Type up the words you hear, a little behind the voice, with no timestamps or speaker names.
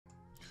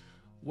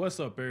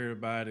What's up,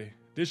 everybody?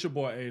 This your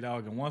boy Adogg,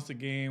 and once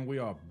again we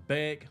are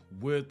back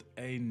with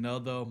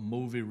another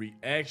movie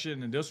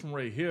reaction, and this one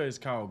right here is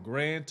called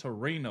Gran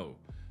Torino.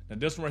 Now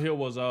this one right here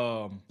was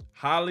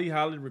highly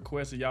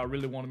requested. Y'all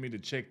really wanted me to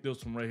check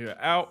this one right here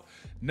out.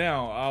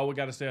 Now we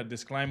gotta say a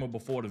disclaimer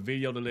before the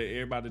video to let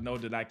everybody know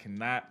that I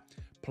cannot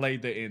play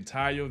the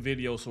entire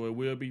video, so it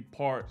will be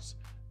parts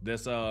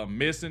that's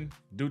missing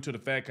due to the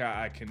fact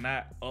I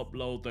cannot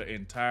upload the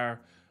entire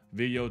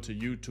video to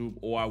YouTube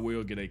or I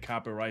will get a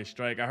copyright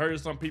strike. I heard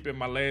some people in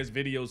my last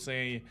video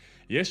saying,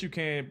 yes, you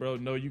can, bro.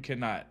 No, you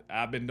cannot.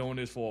 I've been doing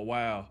this for a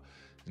while,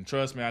 and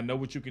trust me, I know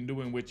what you can do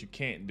and what you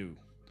can't do.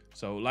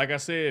 So like I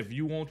said, if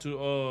you want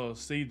to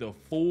see the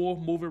full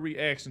movie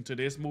reaction to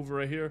this movie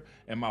right here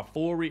and my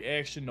full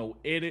reaction, no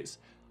edits,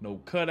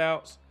 no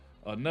cutouts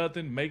or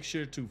nothing, make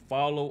sure to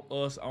follow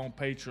us on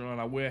Patreon.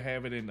 I will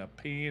have it in the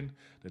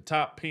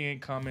top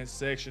pinned comment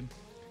section.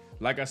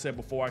 Like I said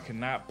before, I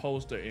cannot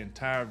post the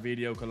entire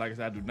video because, like I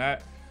said, I do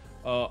not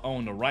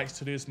own the rights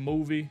to this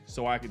movie.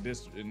 So I could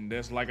and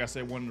that's, like I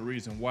said, one of the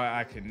reasons why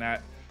I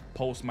cannot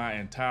post my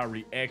entire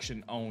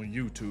reaction on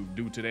YouTube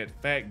due to that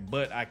fact.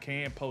 But I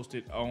can post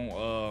it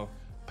on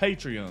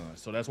Patreon.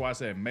 So that's why I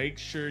said make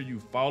sure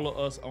you follow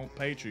us on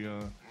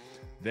Patreon.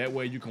 That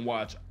way you can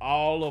watch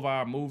all of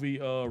our movie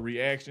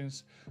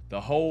reactions,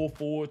 the whole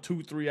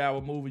 2-3 hour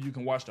movie. You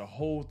can watch the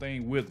whole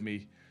thing with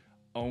me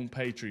on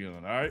Patreon.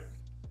 All right.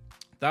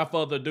 Without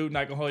further ado,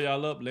 not gonna hold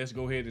y'all up. Let's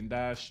go ahead and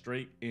dive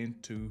straight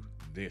into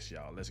this,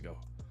 y'all. Let's go.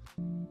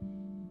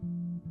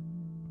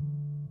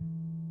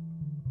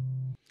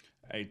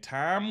 A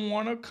Time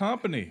Warner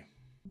company.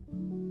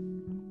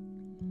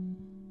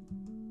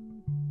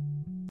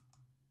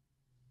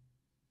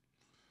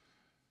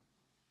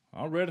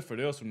 I'm ready for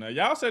this one now.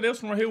 Y'all said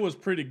this one right here was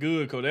pretty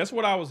good, because that's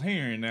what I was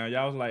hearing now.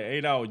 Y'all was like,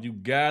 Adogg, you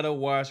gotta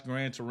watch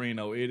Gran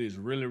Torino. It is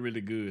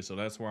really good. So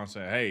that's why I'm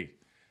saying, hey,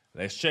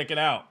 let's check it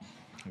out.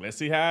 Let's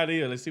see how it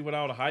is. Let's see what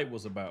all the hype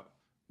was about.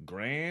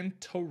 Gran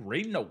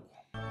Torino.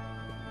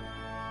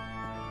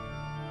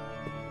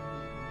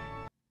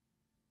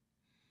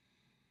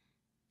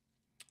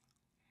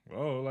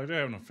 Oh, like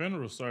they're having a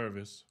funeral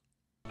service.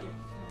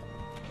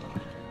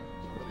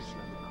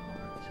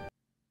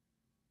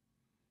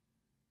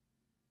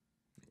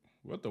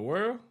 What the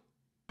world?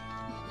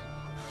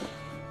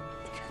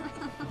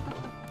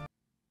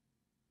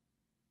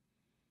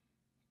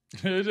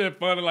 It's just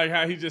funny, like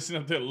how he just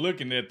sitting up there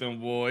looking at them,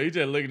 boy. He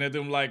just looking at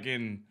them like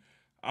in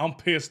I'm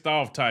pissed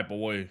off type of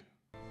way.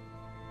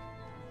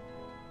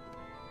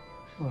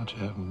 Why don't you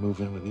have him move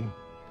in with you?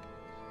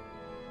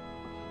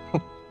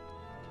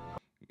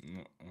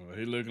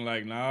 He looking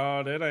like,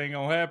 nah, that ain't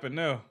gonna happen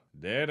now.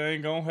 That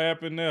ain't gonna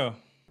happen now.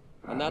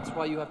 And that's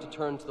why you have to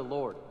turn to the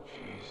Lord.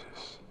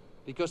 Jesus.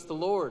 Because the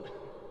Lord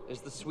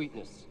is the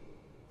sweetness.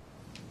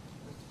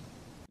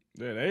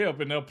 Yeah, they up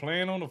in there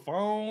playing on the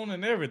phone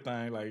and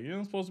everything. Like, you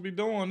ain't supposed to be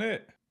doing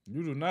that.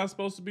 You do not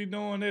supposed to be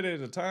doing that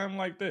at a time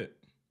like that.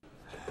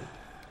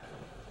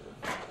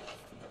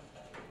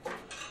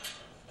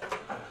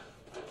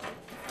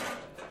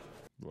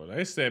 Boy,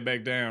 they sat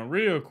back down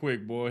real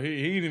quick, boy.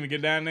 He didn't even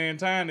get down there in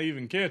time to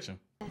even catch him.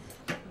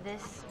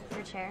 This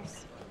for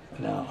chairs?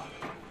 No,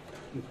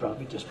 you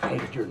probably just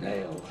painted your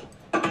nails.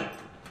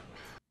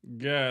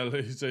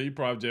 Golly, he said you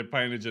probably just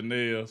painted your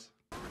nails.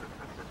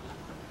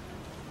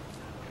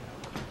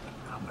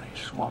 How many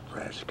swamp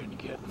rats can you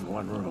get in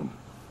one room?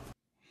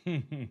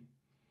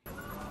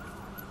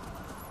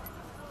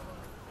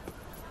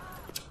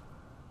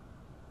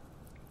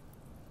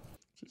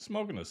 She's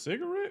smoking a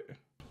cigarette?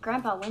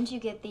 Grandpa, when'd you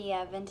get the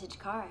vintage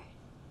car?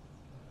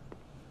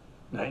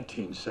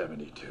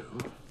 1972.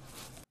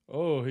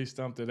 Oh, he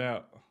stumped it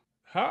out.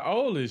 How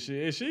old is she?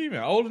 Is she even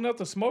old enough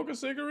to smoke a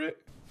cigarette?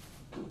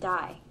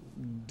 Die.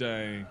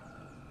 Dang.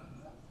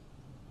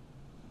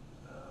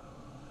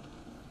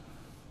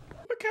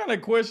 What kind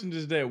of question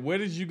is that? What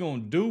is you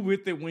gonna do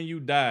with it when you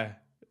die?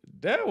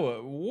 That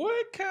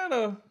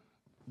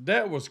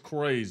was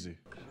crazy.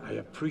 I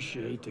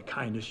appreciate the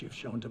kindness you've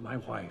shown to my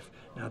wife.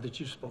 Now that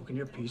you've spoken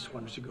your piece,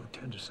 why don't you go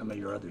tend to some of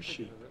your other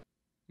sheep?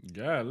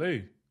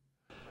 Golly.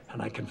 And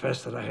I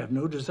confess that I have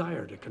no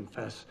desire to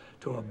confess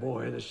to a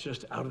boy that's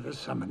just out of the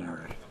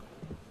seminary.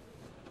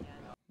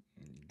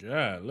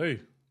 Golly.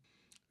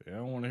 Yeah, I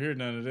don't want to hear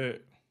none of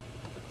that.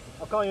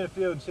 I'll call you in a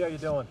few and see how you're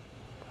doing.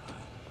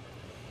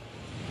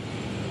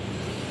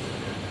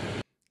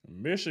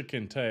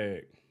 Michigan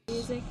tag.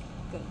 Music,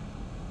 good.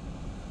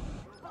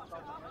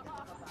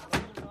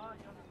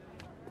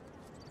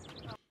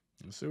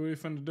 Let's see what he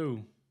finna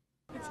do.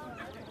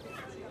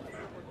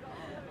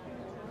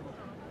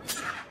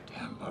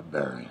 Damn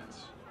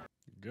barbarians.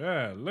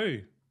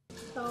 Golly.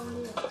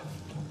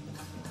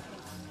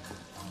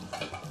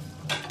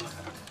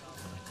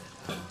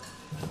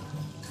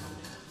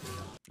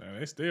 Now,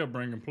 they still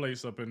bringing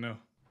plates up in there.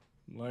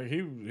 Like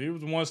he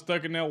was the one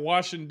stuck in there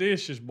washing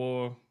dishes,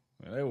 boy.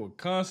 And they were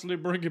constantly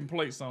bringing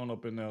plates on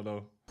up in there,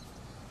 though.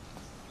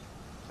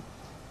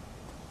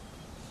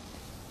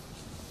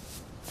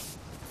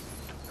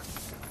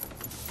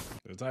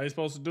 That's how you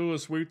supposed to do it.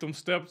 Sweep them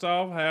steps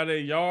off, have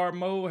that yard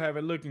mowed, have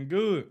it looking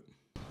good.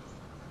 What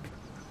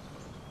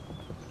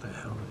the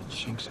hell did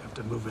Chinks have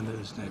to move into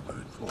this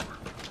neighborhood for?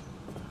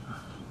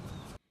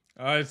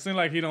 It seems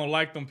like he don't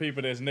like them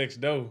people that's next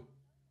door.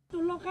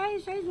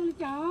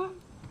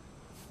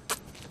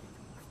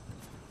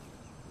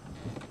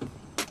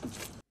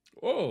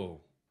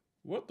 Whoa,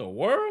 what the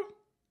world?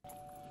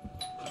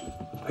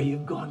 Are you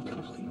gone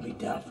completely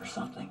deaf or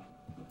something?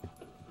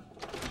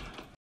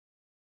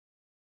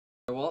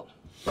 Walt?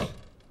 Look,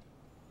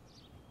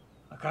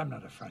 I'm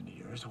not a friend of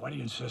yours. Why do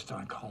you insist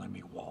on calling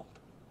me Walt?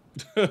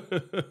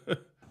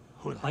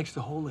 Who likes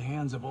to hold the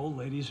hands of old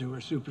ladies who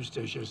are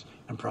superstitious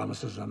and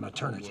promises them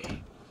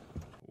eternity.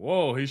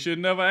 Whoa, he should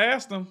never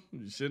asked him.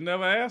 You should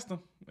never asked him.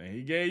 And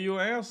he gave you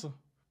an answer.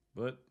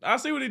 But I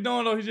see what he's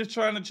doing, though. He's just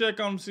trying to check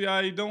on him, see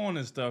how he doing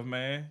and stuff,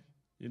 man.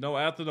 You know,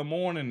 after the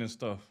morning and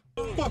stuff.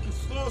 Fucking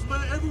slugs,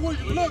 man. Everywhere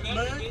you look,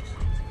 man.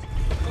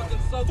 Fucking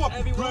slugs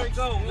everywhere you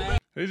go, man.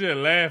 He's just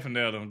laughing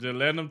at him, just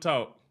letting him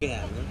talk.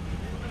 Yeah, man.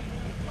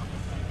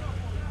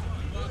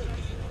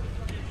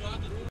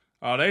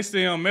 Oh, they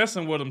still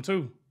messing with him,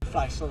 too.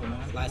 Fly solo, man.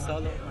 Fly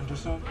solo? Want to do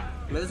something?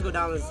 Man, let's go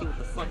down and see what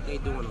the fuck they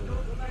doing over there.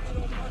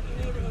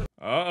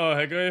 Uh-oh,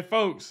 heck of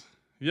folks.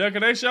 Yeah,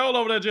 'cause they showed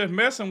over there just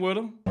messing with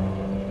him.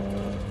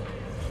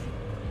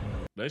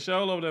 They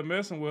showed over there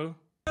messing with him.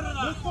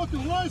 That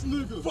fucking rice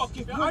nigga.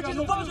 Fucking I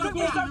just fucking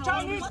cooking some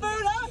Chinese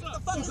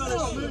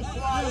food,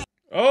 huh?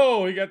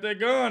 Oh, he got that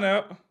gun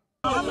out.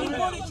 How many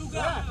bullets you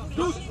got?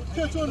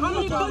 Catch on the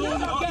lookout.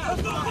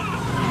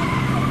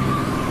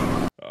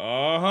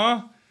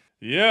 Uh-huh.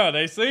 Yeah,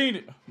 they seen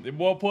it. The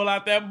boy pull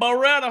out that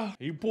Beretta.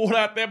 He pulled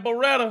out that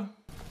Beretta.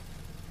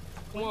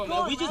 Come on,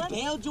 man. We just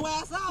bailed your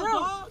ass out,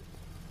 dog.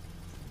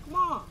 Come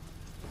on.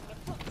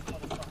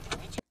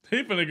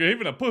 He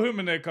finna put him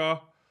in that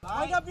car.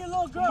 Hang up your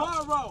little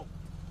girl. Tomorrow.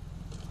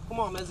 Come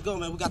on, man. Let's go,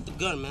 man. We got the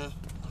gun, man.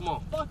 Come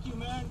on. Fuck you,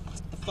 man.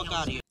 Get the fuck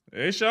out of here.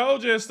 They sure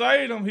just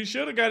saved him. He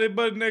should have got his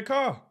butt in that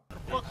car.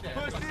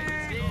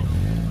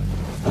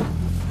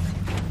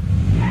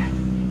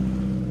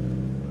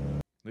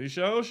 He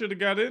sure should have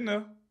got in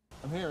there.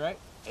 I'm here, right?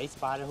 Hey,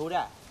 Spider, who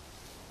that?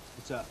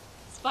 What's up?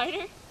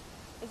 Spider?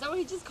 Is that what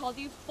he just called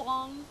you,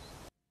 Fong?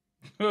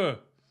 Huh.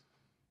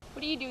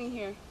 What are you doing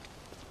here?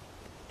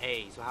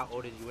 Hey, so how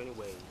old are you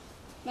anyway?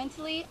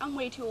 Mentally, I'm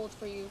way too old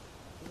for you.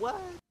 What?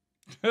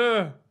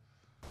 Huh.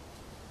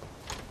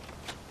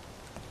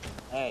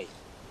 Hey,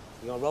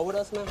 you gonna roll with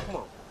us, man? Come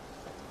on.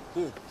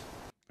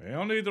 They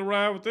don't need to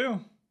ride with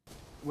them.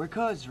 We're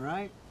cuz,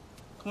 right?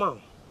 Come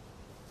on.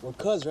 We're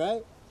cuz,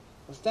 right?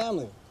 We're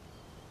family.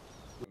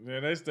 Yeah,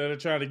 they started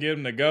trying to get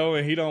him to go,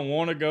 and he don't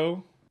want to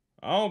go.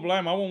 I don't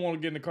blame him. I won't want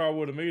to get in the car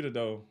with him either,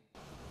 though.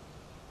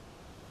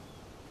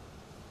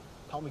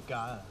 Call me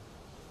guy.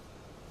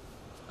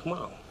 Come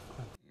on.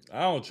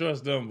 I don't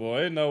trust them, boy.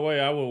 There's no way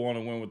I would want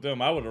to win with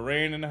them. I would have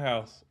ran in the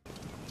house.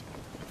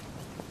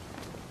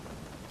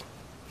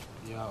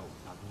 Yo, now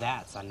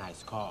that's a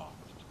nice car.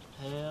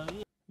 Hell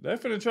yeah. They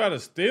finna try to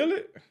steal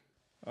it?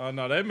 Oh,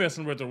 no, they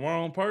messing with the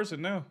wrong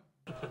person now.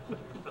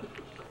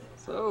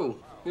 So,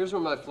 here's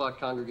where my flock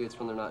congregates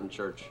when they're not in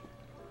church.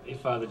 Hey,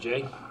 Father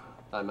Jay.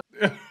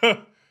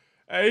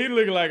 Hey, he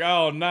looking like,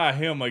 oh, not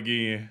him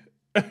again.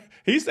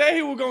 He said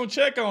he was gonna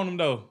check on him,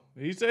 though.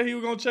 He said he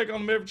was gonna check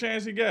on him every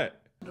chance he got.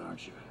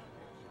 Aren't you?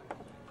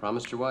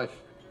 Promised your wife.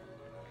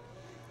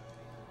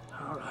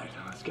 All right,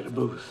 let's get a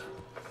booth.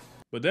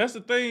 But that's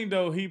the thing,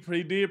 though. He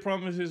did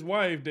promise his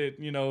wife that,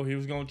 you know, he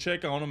was gonna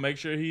check on him, make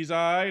sure he's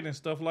all right and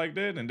stuff like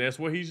that. And that's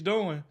what he's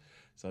doing.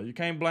 So you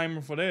can't blame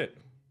him for that.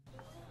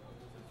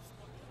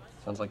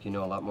 Sounds like you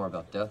know a lot more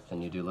about death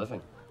than you do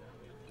living.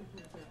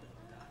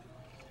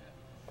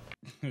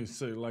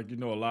 So, like, you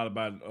know a lot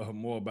about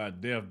more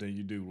about death than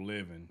you do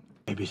living.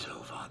 Maybe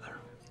so, Father.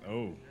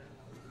 Oh.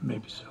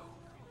 Maybe so.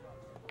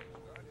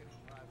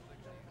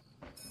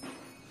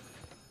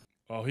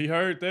 Oh, he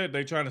heard that.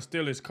 They trying to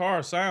steal his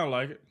car. Sound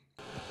like it.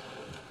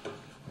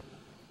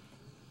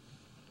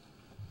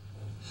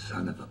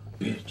 Son of a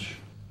bitch.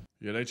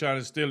 Yeah, they trying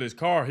to steal his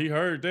car. He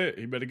heard that.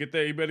 He better get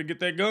that. He better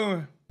get that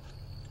gun.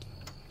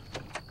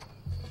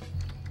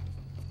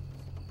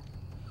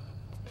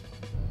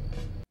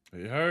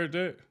 He heard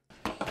that.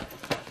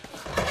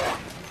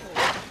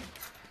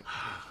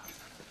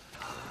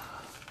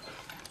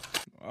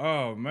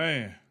 Oh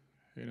man,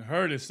 he done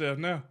hurt himself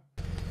now.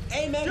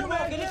 Hey, man, come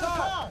on, get in the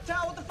car.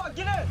 Chow, what the fuck?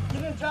 Get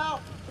in. Get in, Chow.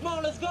 Come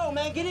on, let's go,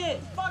 man. Get in.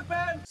 Fuck,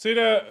 man. See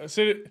that?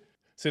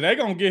 See, they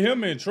gonna get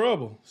him in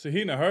trouble. See,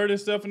 he done hurt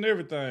himself and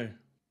everything.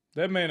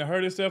 That man done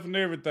hurt himself and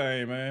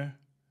everything, man.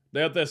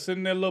 They out there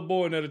sitting that little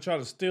boy in there to try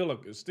to steal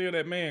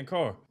that man's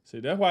car. See,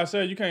 that's why I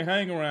said you can't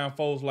hang around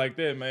folks like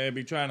that, man.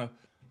 Be trying to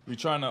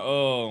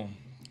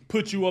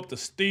put you up to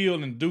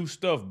steal and do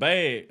stuff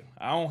bad.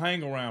 I don't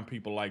hang around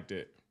people like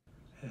that.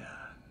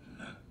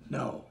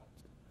 No.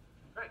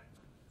 Hey,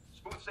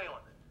 smooth sailing.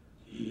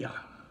 Yeah.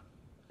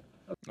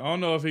 I don't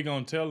know if he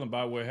gonna tell them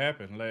about what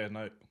happened last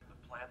night.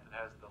 The plant that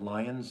has the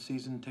Lions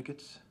season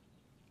tickets.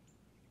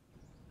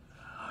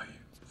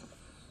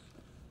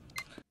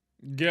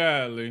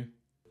 Golly.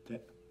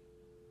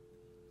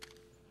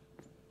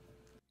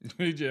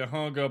 He just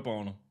hung up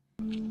on him.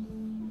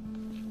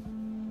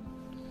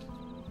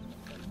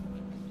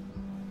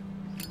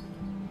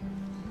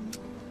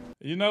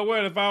 You know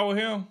what? If I were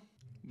him,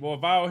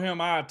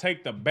 I'd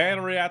take the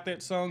battery out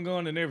that sun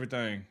gun and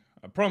everything.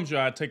 I promise you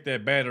I'd take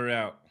that battery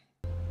out.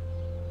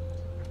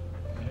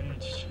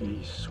 And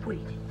she's sweet.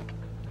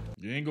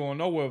 You ain't going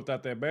nowhere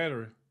without that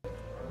battery.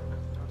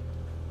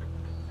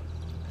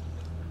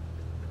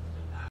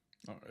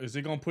 Is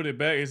he gonna put it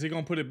back? Is he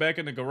gonna put it back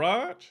in the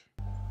garage?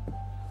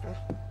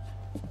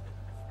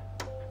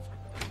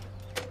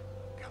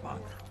 Come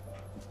on.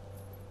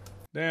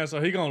 Damn,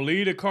 so he gonna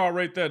leave the car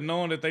right there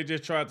knowing that they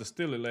just tried to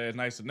steal it last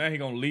night. So now he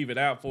gonna leave it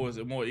out for us.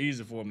 It's more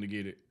easy for him to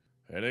get it.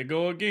 There they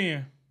go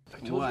again. I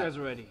told you guys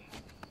already.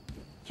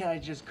 Can't I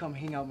just come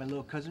hang out with my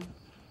little cousin?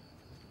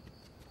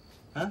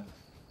 Huh?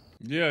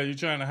 Yeah, you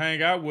trying to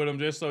hang out with him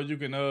just so you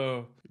can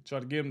try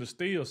to get him to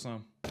steal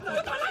something.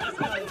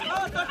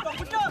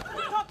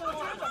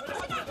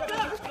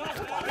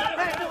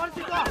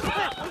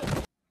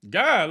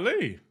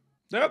 Golly,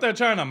 they're out there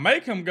trying to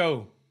make him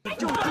go.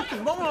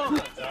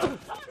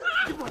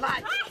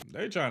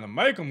 They trying to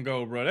make him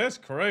go, bro. That's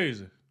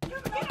crazy.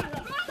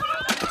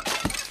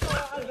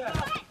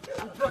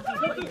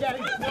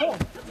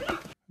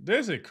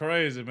 This is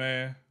crazy,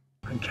 man.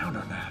 I can count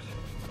on that.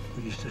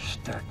 We used to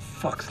stack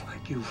fucks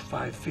like you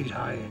 5 feet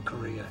high in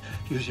Korea.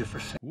 Use you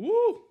for...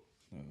 Woo!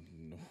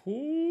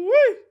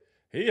 Woo-wee.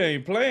 He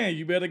ain't playing.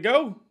 You better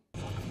go.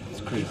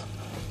 It's crazy.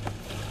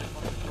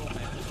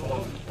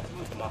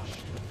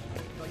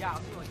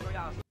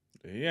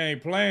 He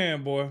ain't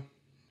playing, boy.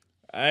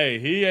 Hey,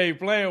 he ain't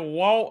playing.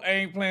 Walt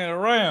ain't playing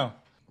around.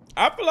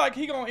 I feel like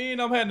he gonna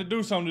end up having to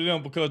do something to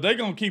them because they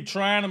gonna keep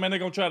trying him and they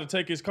gonna try to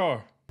take his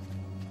car.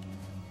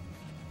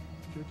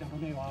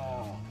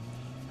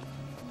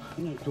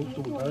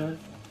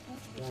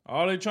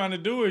 All they trying to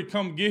do is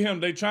come get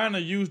him. They trying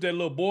to use that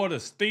little boy to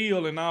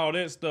steal and all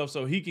that stuff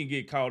so he can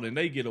get caught and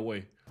they get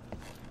away.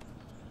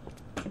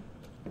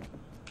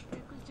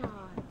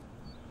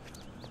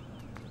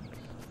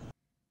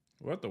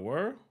 What the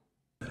world?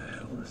 What the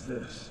hell is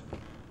this?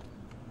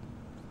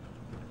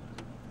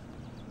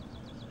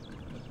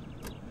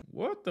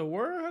 What the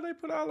world? How they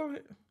put all on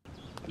it?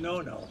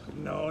 No. Come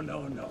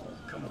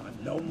on,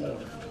 no more.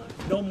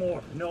 No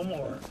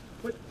more.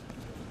 What?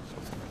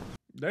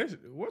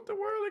 What the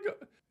world they go?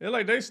 It's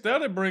like they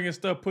started bringing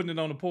stuff, putting it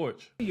on the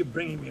porch. Why are you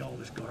bringing me all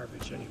this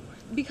garbage anyway?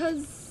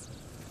 Because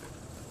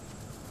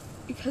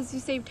you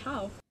saved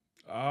Tao.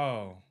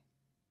 Oh.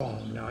 Oh,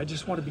 no, I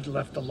just want to be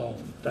left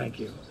alone. Thank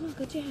you.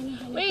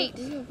 Wait!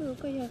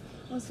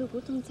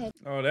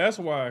 Oh, that's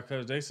why,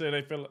 because they said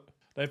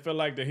they feel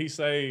like that he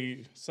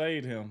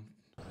saved him.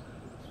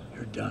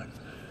 You're done.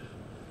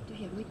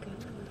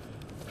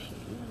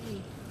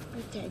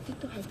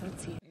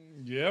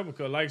 Yeah,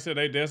 because like I said,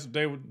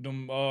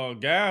 them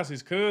guys,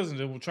 his cousins,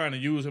 that were trying to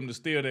use him to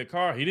steal that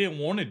car. He didn't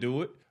want to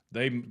do it.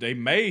 They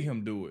made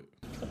him do it.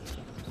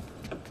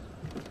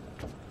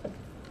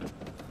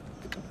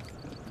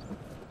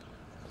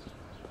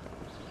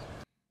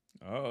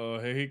 Uh-oh,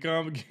 here he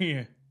come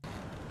again.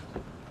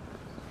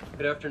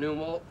 Good afternoon,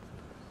 Walt.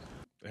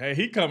 Hey,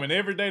 he coming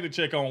every day to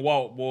check on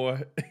Walt,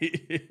 boy.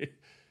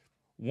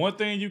 One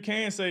thing you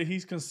can say,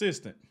 he's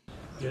consistent.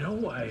 You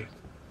know, I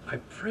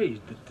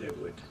prayed that they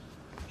would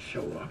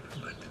show up,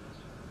 but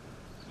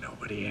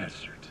nobody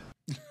answered.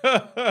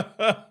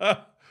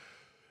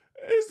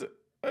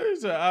 he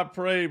said, I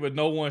prayed, but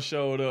no one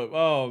showed up.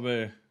 Oh,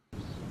 man.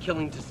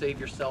 Killing to save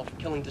yourself,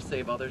 killing to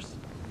save others.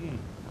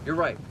 You're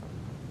right.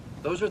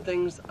 Those are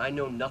things I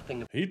know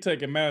nothing about. He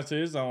taking matters to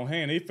his own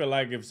hand. He feel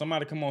like if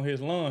somebody come on his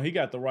lawn, he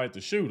got the right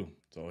to shoot him.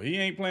 So he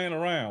ain't playing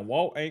around.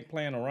 Walt ain't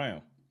playing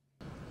around.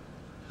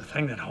 The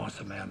thing that haunts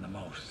a man the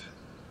most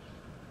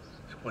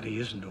is what he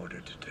isn't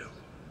ordered to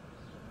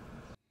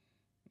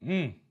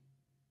do.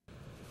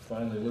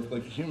 Finally look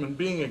like a human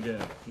being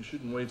again. You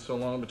shouldn't wait so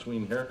long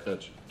between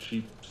haircuts, you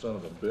cheap son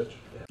of a bitch.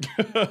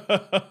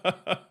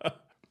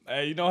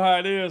 Hey, you know how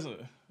it is.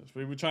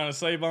 We were trying to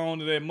save on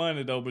to that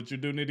money, though, but you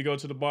do need to go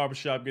to the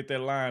barbershop, get that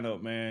line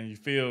up, man. You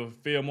feel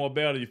more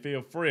better. You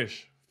feel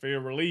fresh. Feel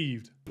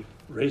relieved.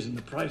 Raising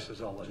the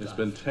prices all the time. It's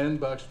been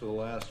 $10 for the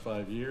last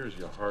 5 years,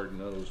 you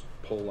hard-nosed,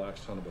 pole-lock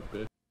son of a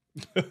bitch.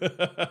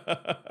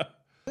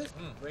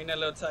 Bring that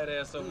little tight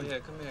ass over here.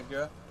 Come here,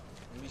 girl.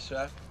 Don't be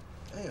shy.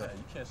 Damn,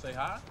 you can't say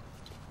hi.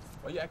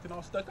 Why you acting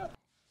all stuck up?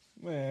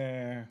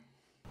 Man.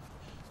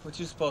 What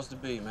you supposed to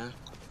be, man?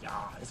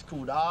 Yeah, it's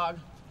cool, dog.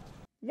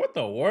 What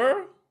the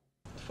world?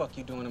 What the fuck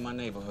you doing in my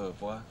neighborhood,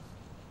 boy?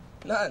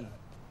 Nothing.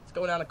 Let's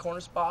go down the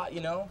corner spot,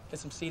 you know, get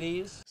some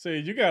CDs. See,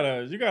 you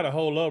gotta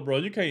hold up, bro.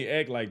 You can't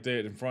act like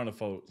that in front of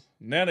folks.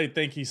 Now they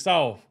think he's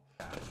soft.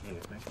 Yeah,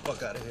 man.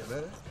 Fuck out of here,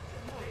 man.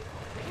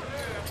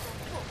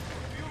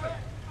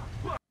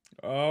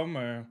 Oh,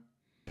 man.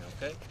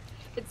 Okay.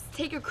 It's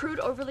take a crude,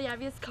 overly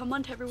obvious come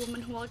on to every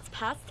woman who walks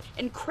past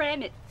and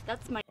cram it.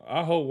 That's my...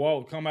 I hope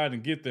Walt come out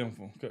and get them.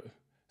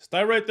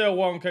 Stay right there,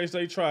 Walt, in case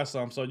they try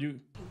something. So you...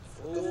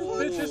 This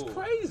bitch is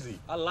crazy.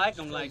 I like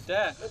them like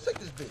that. Let's take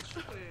this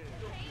bitch.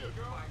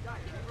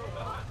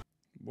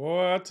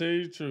 Boy, I tell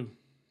you the truth.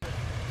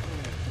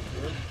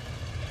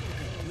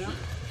 Now,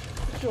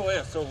 get your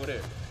ass over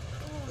there.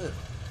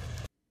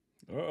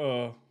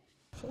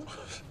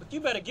 But you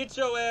better get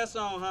your ass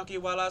on, Hunky,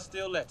 while I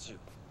still let you.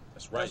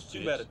 That's right,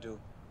 you better do.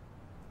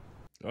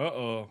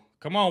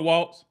 Come on,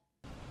 Waltz.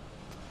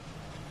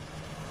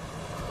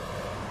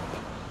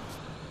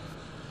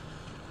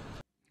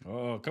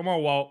 Come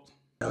on, Walt.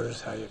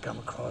 Notice how you come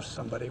across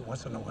somebody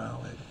once in a while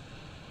that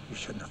you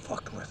shouldn't have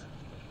fucked with.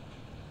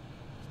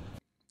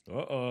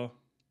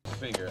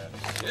 Figure out.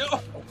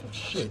 Oh,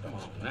 shit. Come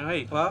on now.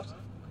 Hey, Pops.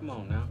 Come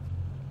on now.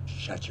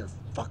 Shut your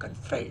fucking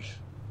face.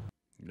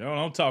 You know what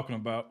I'm talking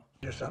about.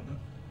 Or something.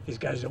 These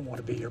guys don't want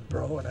to be your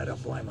bro, and I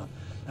don't blame them.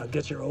 Now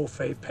get your old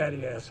fake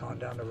patty ass on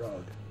down the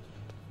road.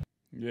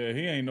 Yeah,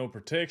 he ain't no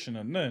protection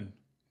or nothing.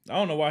 I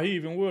don't know why he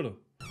even with her.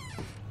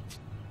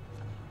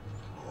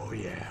 Oh,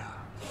 yeah.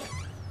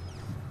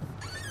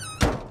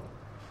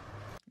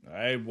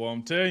 Hey, boy,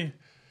 I'm telling you,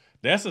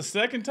 that's the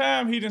second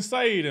time he done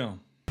saved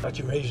him. Thought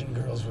you Asian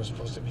girls were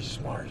supposed to be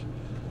smart.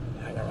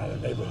 Hang around a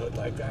neighborhood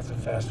like that's a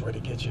fast way to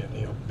get you in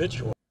the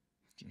obituary.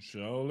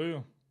 Sure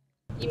will.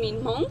 You mean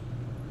Hmong?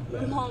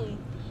 Hmong,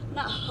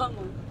 not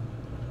Hmong.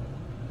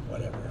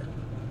 Whatever.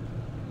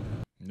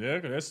 Yeah,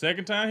 because that's the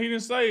second time he done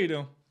saved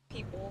him.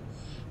 People.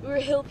 We were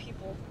hill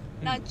people,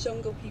 not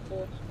jungle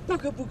people.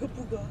 Booga booga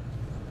booga.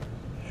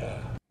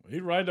 Yeah. He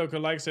right though,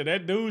 cause like I said,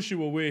 that dude she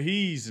was with,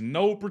 he's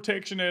no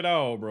protection at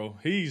all, bro.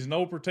 He's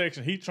no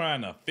protection. He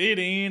trying to fit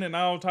in and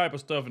all type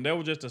of stuff, and that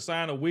was just a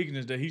sign of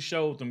weakness that he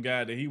showed them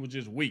guys that he was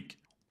just weak.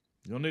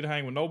 You don't need to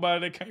hang with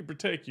nobody that can't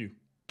protect you.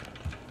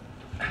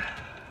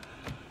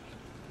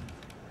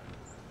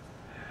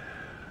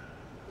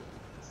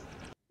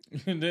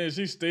 And then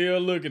she's still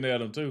looking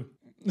at him too.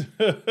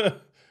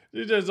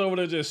 She's just over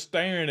there just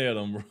staring at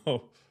him,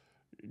 bro.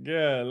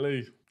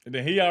 Golly. And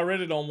then he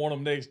already don't want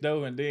him next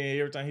door, and then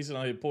every time he sit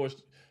on his porch,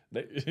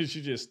 she's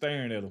just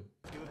staring at him.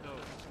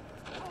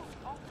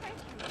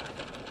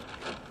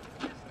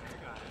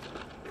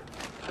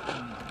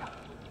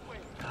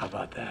 How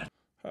about that?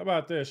 How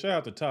about that? Shout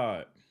out to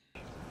Todd.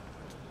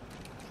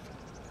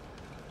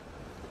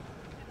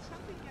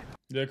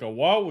 Yeah, cause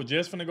Walt was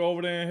just finna go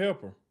over there and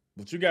help her.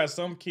 But you got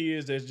some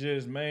kids that's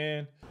just,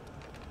 man.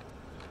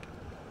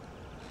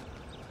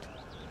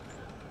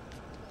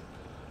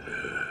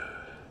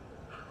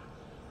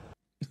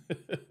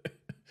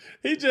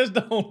 He just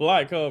don't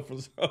like her for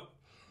some.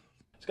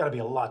 It's got to be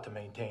a lot to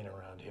maintain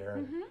around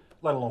here,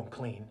 let alone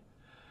clean.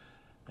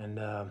 And,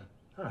 I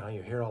don't know,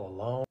 you're here all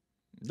alone.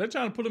 They're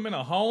trying to put him in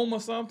a home or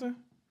something?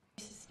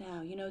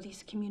 Now, you know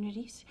these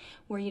communities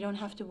where you don't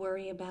have to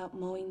worry about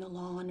mowing the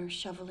lawn or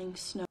shoveling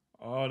snow.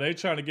 Oh, they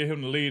trying to get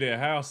him to leave their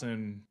house,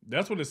 and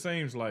that's what it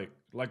seems like.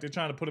 Like they're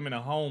trying to put him in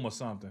a home or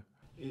something.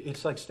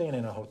 It's like staying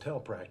in a hotel,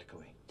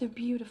 practically. They're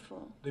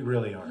beautiful. They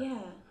really are. Yeah.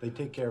 They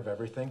take care of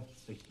everything.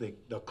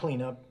 They'll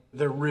clean up.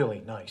 They're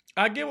really nice.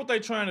 I get what they're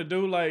trying to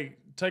do, like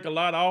take a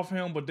lot off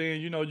him, but then,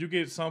 you know, you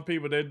get some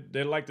people that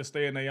they like to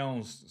stay in their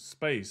own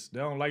space. They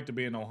don't like to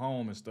be in no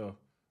home and stuff.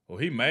 Well,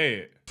 he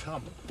mad.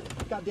 Tom,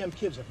 goddamn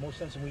kids have more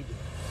sense than we do.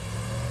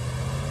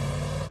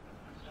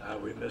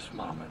 We miss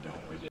Mama,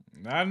 don't we?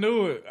 I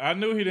knew it. I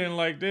knew he didn't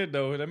like that,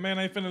 though. That man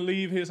ain't finna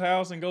leave his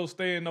house and go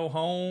stay in no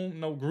home,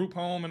 no group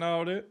home and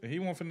all that. He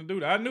wasn't finna do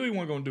that. I knew he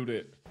wasn't gonna do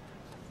that.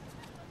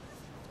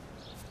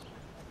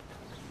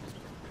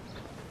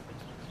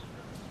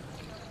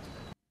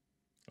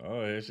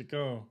 Oh, here she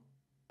come.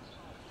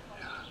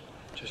 Yeah,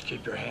 just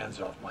keep your hands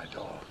off my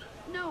dog.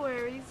 No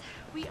worries.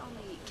 We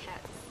only eat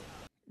cats.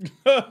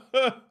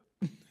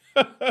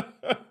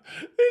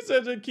 He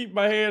said to keep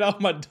my hand off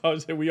my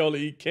dog. Said we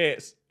only eat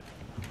cats.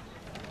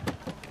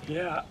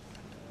 Yeah.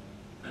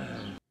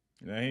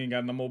 Now he ain't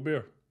got no more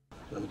beer.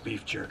 Little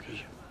beef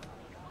jerky.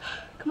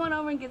 Come on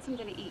over and get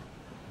something to eat.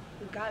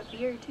 We've got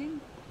beer too.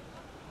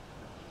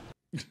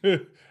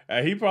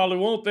 He probably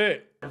want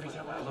that. Every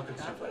time I look at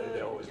somebody, they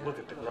always look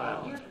at the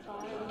ground.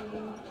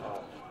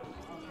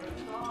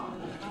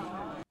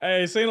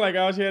 Hey, it seemed like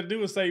all she had to do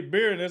was say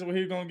beer, and that's what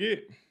he was gonna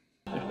get.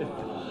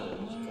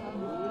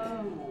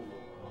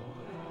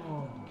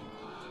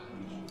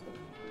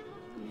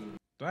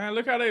 Damn,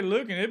 look how they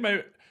looking. It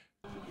may.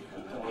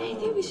 I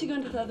think we should go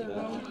into the other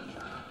room.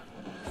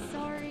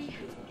 Sorry.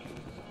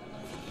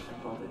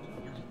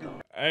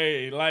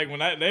 Hey, like when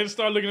they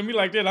start looking at me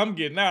like that, I'm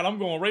getting out. I'm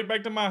going right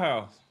back to my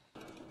house.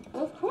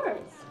 Well, of course.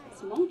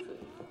 It's Hmong food.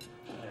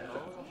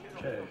 Yeah.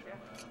 Okay.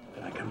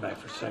 Can I come back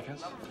for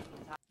seconds?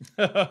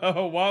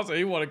 Walt said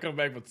he want to come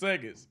back for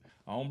seconds.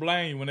 I don't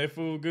blame you. When that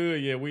food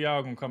good, yeah, we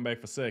all gonna come back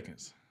for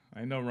seconds.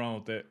 Ain't nothing wrong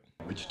with that.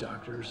 Witch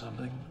doctor or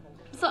something?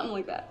 Something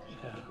like that.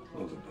 Yeah.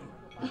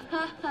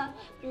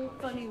 You're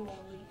funny, Wally.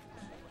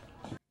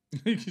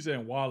 He's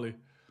saying Wally.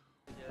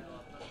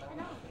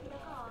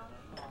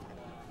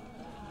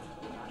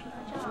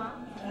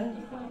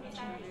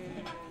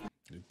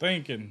 You're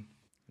thinking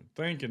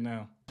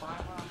now. I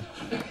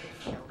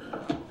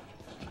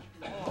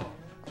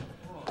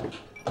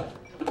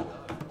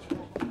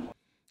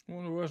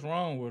wonder what's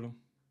wrong with him.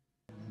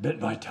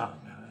 Bit my tongue.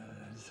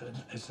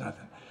 It's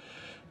nothing.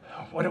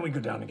 why don't we go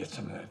down and get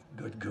some of that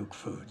good gook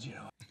foods, you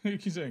know? He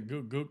keeps saying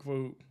good gook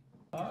food.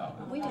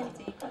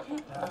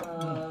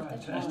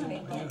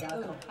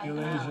 You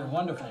ladies are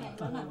wonderful.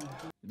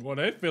 Boy,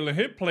 they filling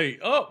his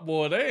plate up,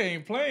 boy. They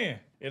ain't playing.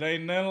 It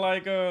ain't nothing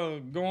like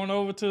going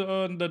over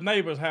to the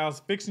neighbor's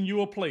house, fixing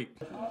you a plate.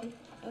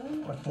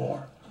 What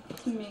for?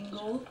 To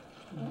mingle.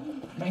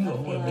 Mingle,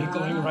 we're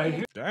mingling right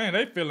here. Dang,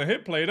 they filling his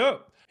plate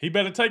up. He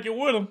better take it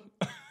with him.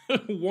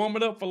 Warm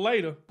it up for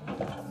later.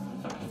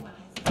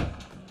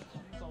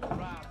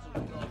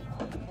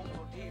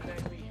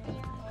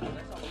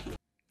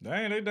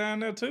 Dang, they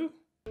down there too?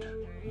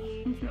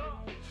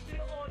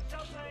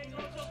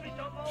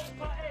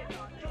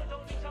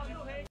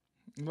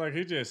 Like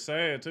he just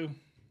sad too.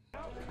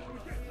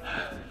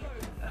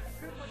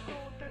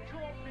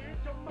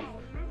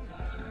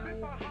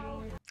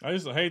 I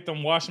used to hate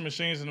them washing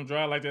machines and them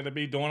dry like that. They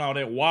be doing all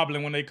that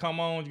wobbling when they come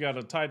on. You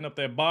gotta tighten up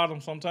that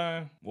bottom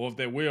sometime. Or if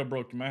that wheel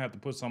broke, you might have to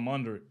put something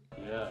under it.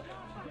 Yeah.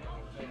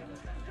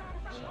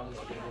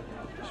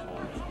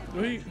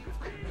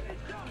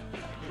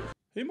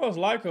 He must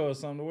like her or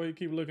something, the way he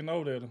keep looking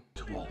over at her.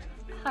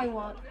 Hi,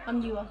 Walt.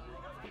 I'm Yua.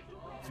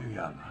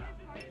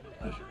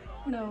 Pleasure.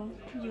 No,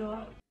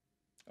 Yua.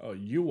 Oh,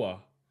 you are.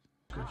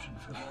 Description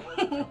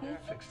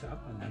fixed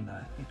up, and then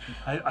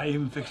I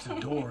even fixed a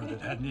door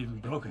that hadn't even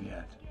broken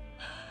yet.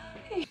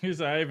 He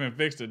said, I even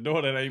fixed a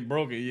door that ain't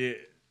broken yet.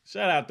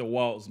 Shout out to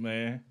Waltz,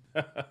 man.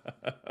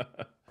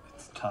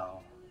 It's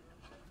Tao.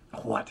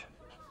 What?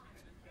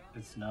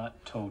 It's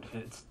not Toad,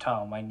 it's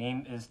Tao. My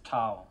name is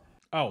Tao.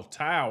 Oh,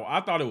 Tao. I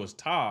thought it was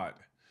Todd.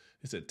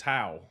 He said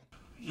Tao.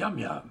 Yum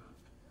Yum.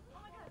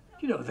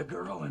 You know, the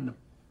girl in the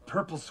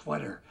purple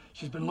sweater.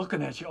 She's been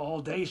looking at you all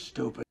day,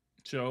 stupid.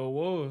 Sure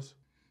was.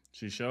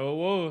 She sure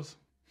was.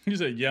 He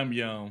said Yum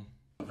Yum.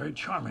 A very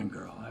charming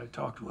girl. I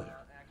talked with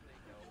her.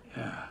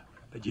 Yeah,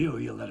 but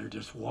you let her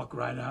just walk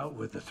right out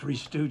with the Three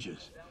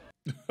Stooges.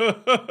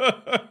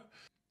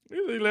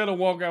 He let her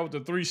walk out with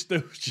the Three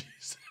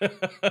Stooges.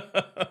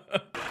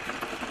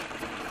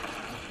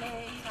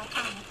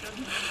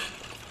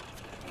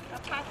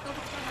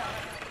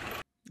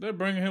 They're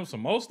bringing him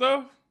some more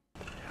stuff?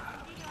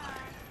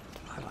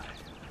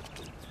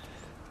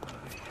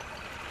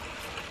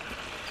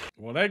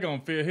 Well, they gonna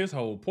fill his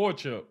whole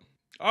porch up.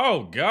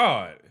 Oh,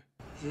 God.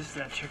 Is this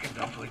that chicken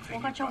dumpling thing you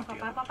brought the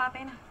other?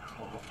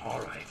 Oh,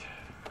 all right.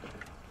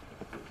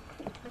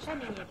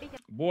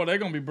 Boy, they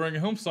gonna be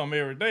bringing him something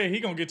every day. He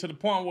gonna get to the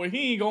point where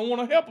he ain't gonna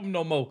want to help him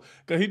no more.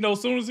 Cause he knows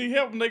as soon as he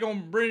help him, they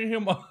gonna bring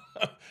him a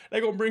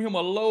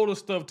load of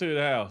stuff to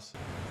the house.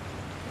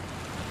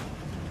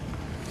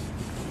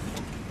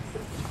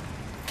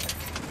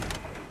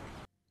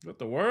 What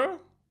the world?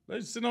 They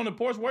just sitting on the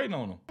porch waiting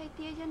on him. It's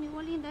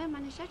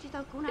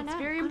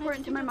very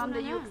important to my mom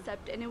that you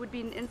accept, and it would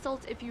be an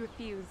insult if you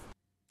refuse.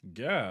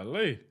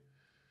 Golly.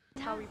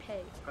 That's how we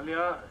pay.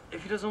 Alia,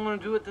 if he doesn't want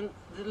to do it, then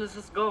let's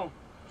just go.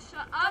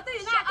 Shut up!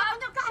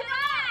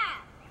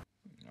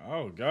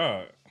 Oh,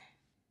 God.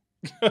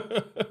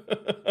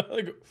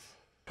 Thank you.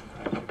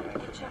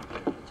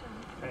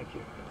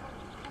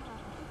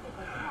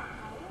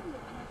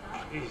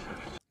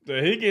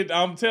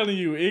 I'm telling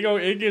you,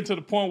 it get to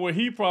the point where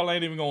he probably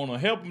ain't even gonna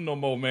help him no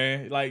more,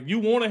 man. Like, you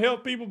want to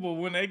help people, but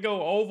when they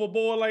go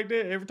overboard like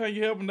that, every time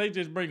you help them, they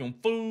just bring them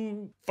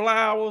food,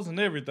 flowers, and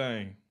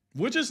everything.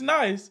 Which is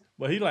nice,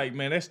 but he like,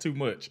 man, that's too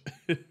much.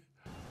 See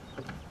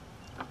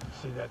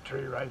that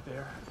tree right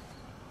there?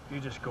 You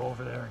just go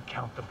over there and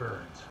count the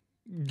birds.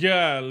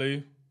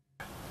 Golly.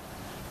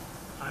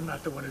 I'm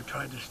not the one who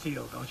tried to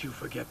steal. Don't you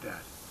forget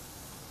that.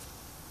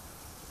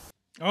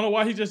 I don't know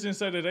why he just didn't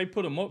say that they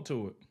put him up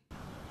to it.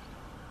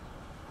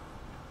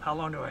 How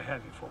long do I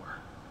have you for?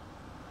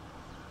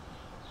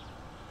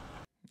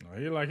 Oh,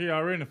 he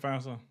already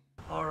found something.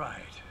 All right.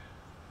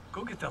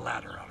 Go get the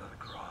ladder out of the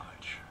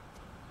garage.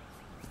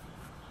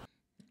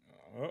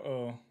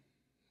 Uh-oh.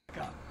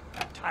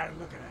 I'm tired of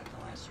looking at it the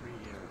last 3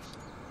 years.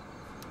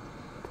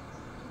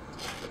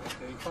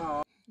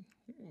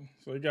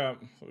 So he got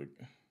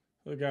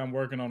him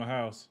working on the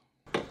house.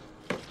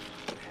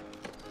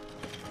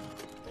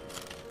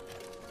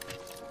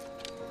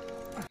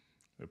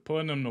 They're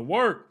putting him to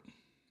work.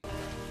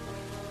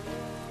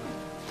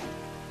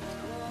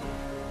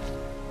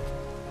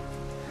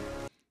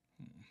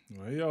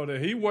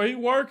 Well, he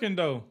working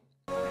though.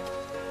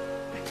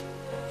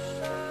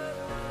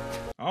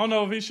 I don't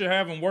know if he should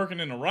have him working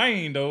in the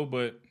rain though,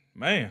 but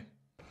man.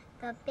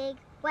 The big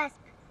wasp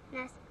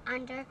nest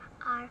under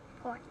our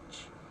porch.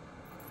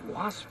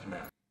 Wasp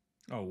nest?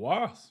 Oh,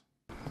 wasp.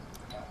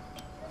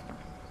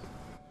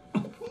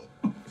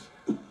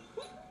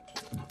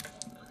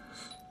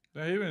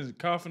 Now, he been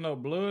coughing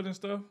up blood and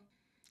stuff.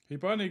 He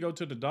probably need to go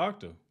to the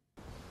doctor.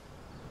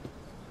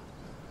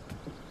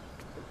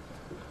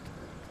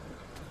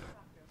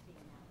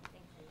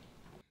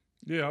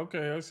 Yeah,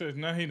 okay. I said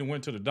now he done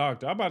went to the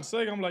doctor. I'm about to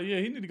say, I'm like, yeah,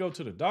 he need to go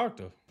to the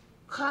doctor.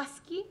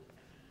 Husky?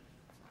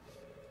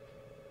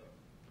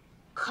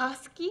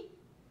 Husky?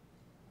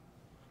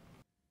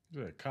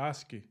 Yeah,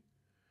 Koski.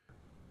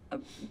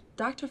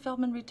 Dr.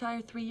 Feldman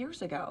retired 3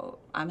 years ago.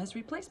 I'm his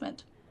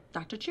replacement.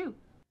 Dr. Chu.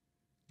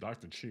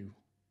 Dr. Chu.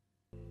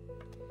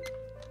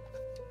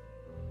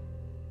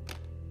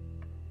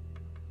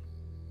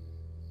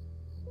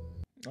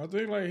 I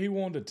think like he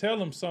wanted to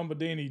tell him something, but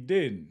then he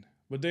didn't.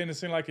 But then it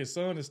seemed like his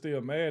son is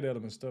still mad at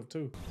him and stuff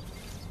too.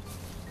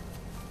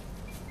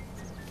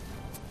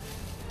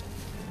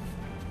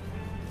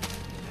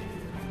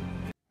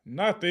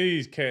 Not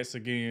these cats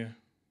again.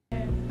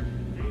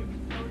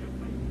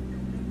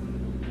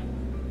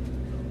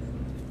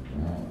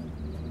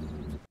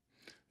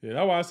 Yeah,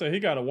 that's why I said he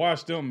gotta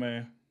watch them,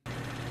 man.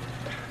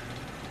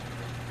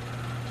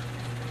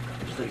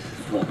 This place is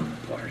falling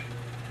apart.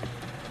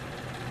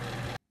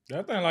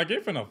 That thing like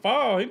it finna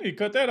fall. He need to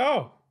cut that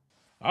off.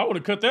 I would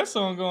have cut that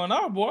song going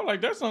off, boy.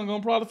 Like that song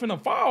gonna probably finna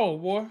fall,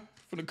 boy.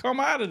 Finna come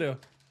out of there.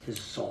 His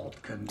salt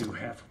couldn't do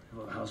half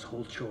of the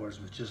household chores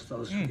with just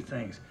those few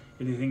things.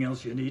 Anything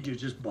else you need, you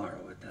just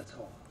borrow it. That's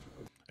all.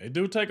 It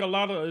do take a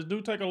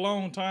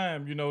long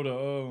time, you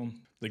know,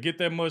 to get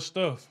that much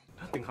stuff.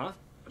 Nothing, huh?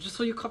 I just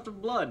saw you cough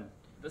up blood.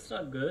 That's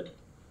not good.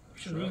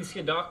 You should really see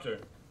a doctor.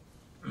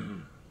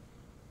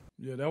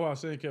 Yeah, that's why I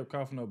said he kept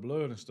coughing up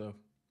blood and stuff.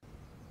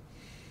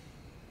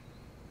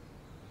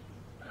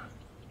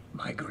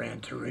 My Gran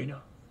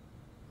Torino.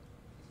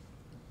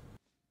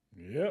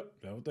 Yep,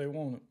 that's what they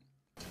wanted.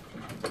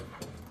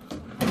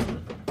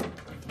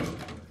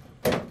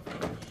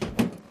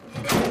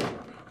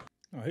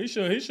 Oh, he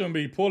shouldn't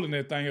be pulling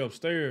that thing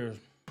upstairs.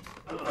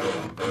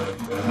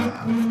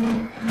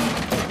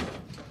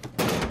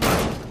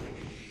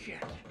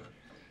 Shit.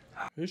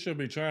 He should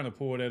be trying to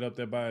pull that up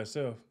there by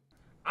himself.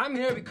 I'm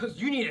here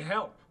because you needed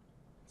help.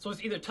 So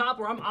it's either top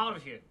or I'm out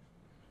of here.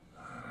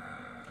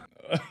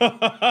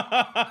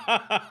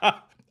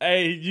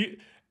 Hey,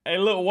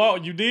 look,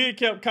 Walt, you did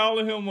kept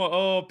calling him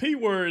a P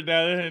word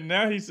now, and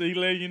now he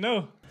let you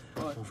know.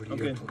 Over to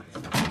your place.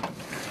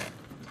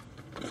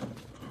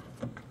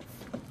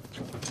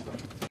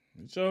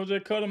 He sure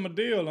just cut him a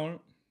deal on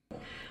it.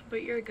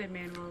 But you're a good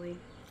man, Wally.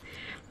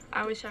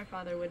 I wish our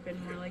father would have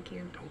been more like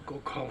you. Don't go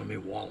calling me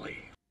Wally.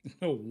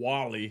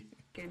 Wally.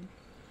 Good.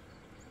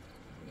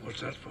 What's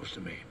that supposed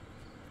to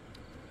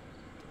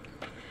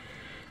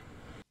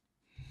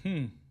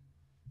mean?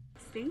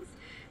 Things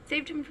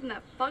saved him from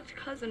that fucked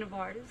cousin of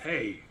ours.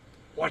 Hey,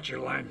 watch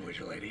your language,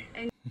 lady.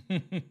 And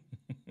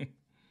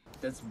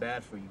That's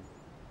bad for you.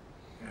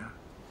 Yeah.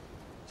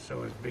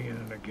 So is being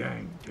in a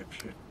gang,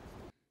 dipshit.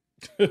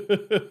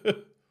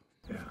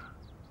 Yeah.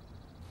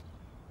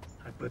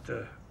 I put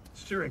the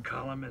steering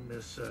column in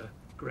this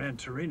Gran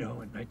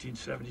Torino in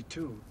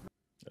 1972.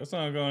 That's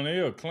not going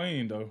ill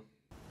clean, though.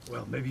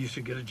 Well, maybe you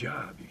should get a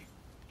job. You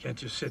can't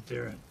just sit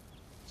there and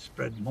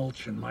spread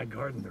mulch in my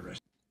garden the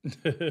rest.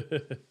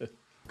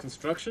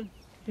 Construction?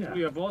 Yeah.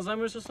 You have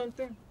Alzheimer's or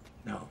something?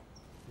 No.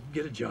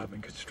 Get a job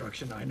in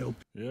construction. I know.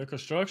 Yeah,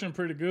 construction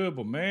pretty good,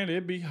 but man,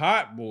 it'd be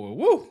hot, boy.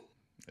 Woo!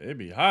 It'd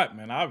be hot,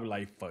 man. I'd be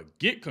like,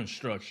 forget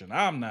construction.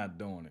 I'm not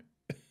doing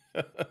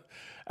it.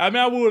 I mean,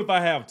 I would if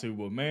I have to,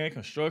 but man,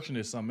 construction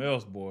is something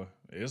else, boy.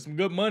 There's some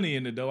good money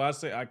in it, though. I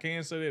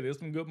can say that. There's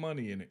some good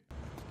money in it.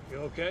 You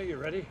okay? You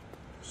ready?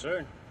 Sure.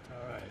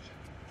 All right.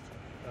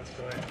 Let's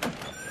go ahead.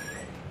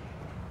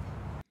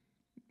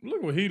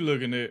 Look what he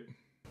looking at.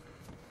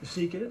 You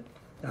see, kid?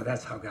 Now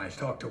that's how guys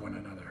talk to one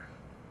another.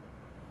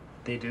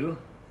 They do?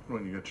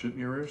 What, you got shit in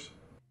your ears?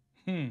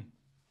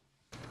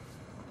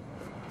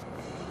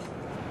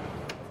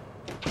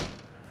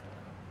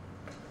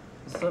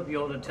 What's up,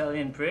 you old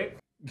Italian prick?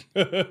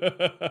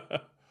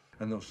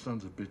 And those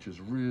sons of bitches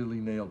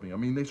really nailed me. I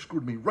mean, they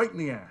screwed me right in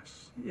the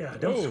ass. Yeah,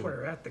 don't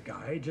swear at the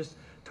guy. Just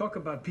talk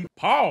about people.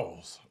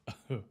 Pause.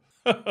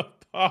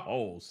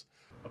 Pause.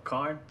 A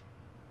card?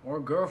 Or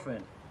a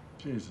girlfriend?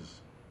 Jesus.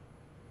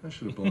 I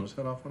should have blown his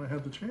head off when I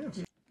had the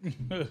chance.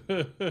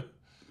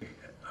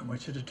 I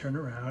want you to turn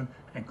around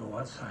and go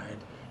outside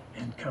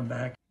and come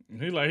back.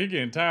 He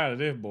getting tired of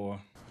this, boy.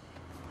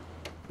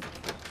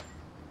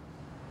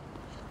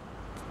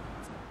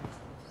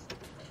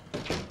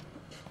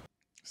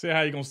 See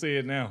how you gonna say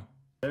it now.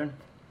 Sir,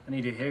 I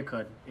need a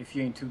haircut if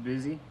you ain't too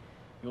busy.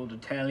 You old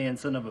Italian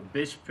son of a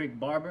bitch prick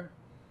barber.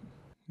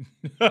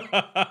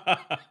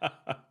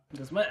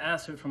 Does my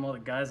ass hurt from all the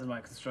guys in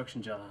my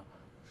construction job?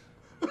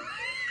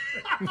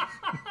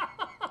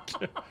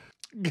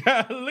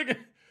 God,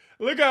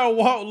 look how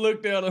Walt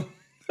looked at him.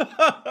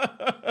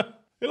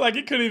 It's like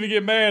he couldn't even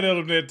get mad at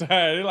him that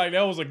time. It's like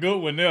that was a good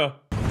one there.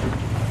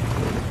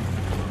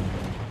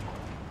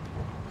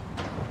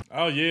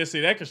 Oh yeah,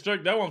 see that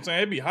construct. That's what I'm saying.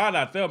 It'd be hot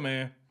out there,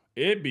 man.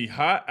 It'd be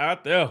hot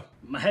out there.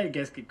 My head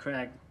gasket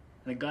cracked,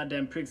 and the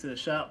goddamn pricks at the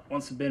shop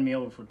wants to bend me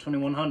over for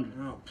 $2,100.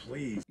 Oh,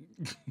 please.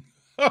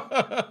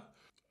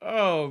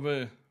 Oh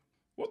man,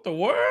 what the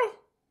world?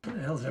 What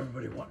the hell's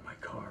everybody want my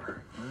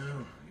car?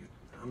 Well,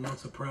 I'm not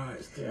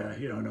surprised. Yeah,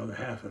 you don't know the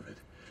half of it.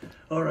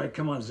 All right,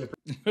 come on, Zipper.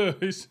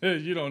 He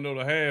said you don't know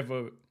the half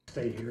of it.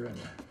 Stay here and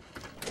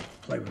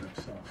play with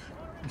himself.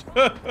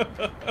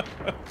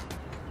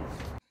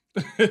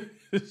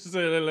 He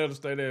said they let him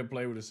stay there and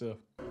play with himself.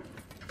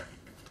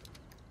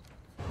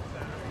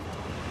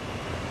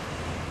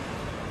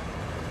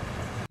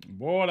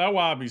 Boy, that's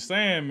why I be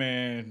saying,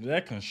 man,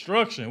 that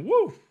construction,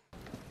 woo.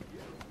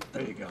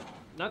 There you go.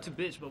 Not to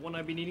bitch, but wouldn't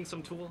I be needing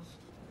some tools?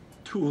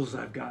 Tools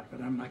I've got, but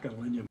I'm not gonna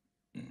lend you.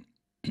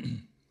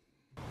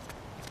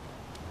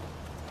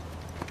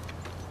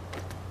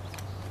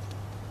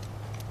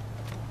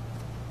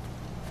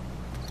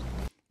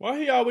 Why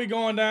he always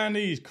going down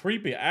these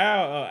creepy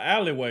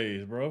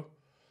alleyways, bro?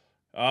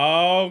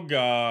 Oh,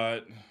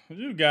 God.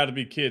 You got to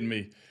be kidding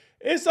me.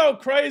 It's so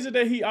crazy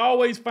that he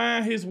always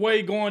find his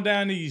way going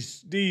down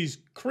these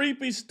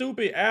creepy,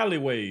 stupid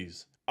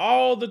alleyways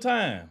all the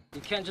time.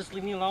 You can't just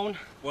leave me alone.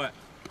 What?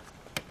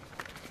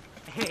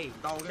 Hey,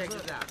 check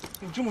this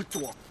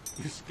out.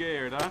 You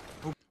scared, huh?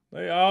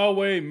 They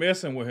always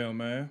messing with him,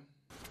 man.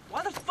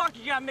 Why the fuck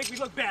you gotta make me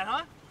look bad,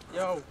 huh?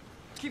 Yo,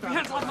 Keep your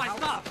hands off my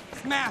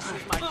stuff. Smash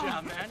is my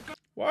job, man.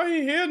 Why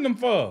he hitting them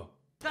for?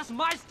 That's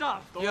my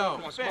stuff. yo,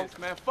 smokes,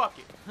 man, fuck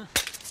it.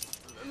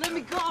 Let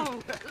me go.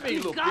 Hey,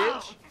 little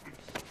bitch.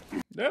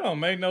 That don't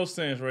make no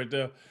sense right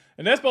there.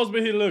 And that's supposed to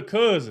be his little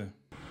cousin.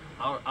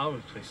 I'll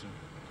replace him.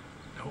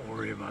 Don't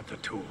worry about the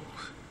tools.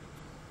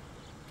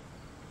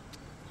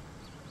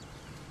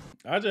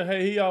 I just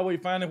hate he always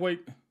find his way.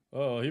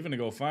 Oh, he finna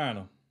go find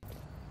him.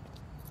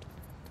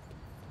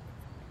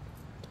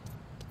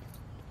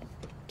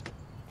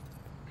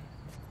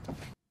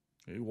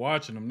 He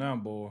watching him now,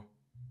 boy.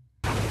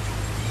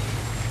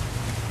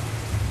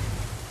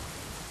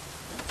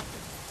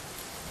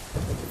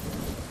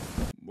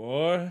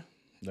 Boy,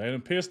 they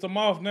done pissed him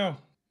off now.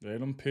 They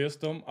done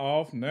pissed him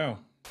off now.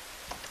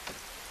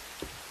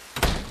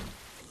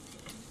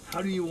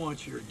 How do you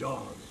want your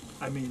dog?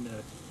 I mean,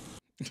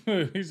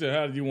 He said,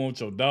 how do you want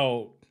your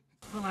dog?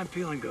 well, I'm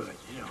feeling good.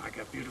 You know, I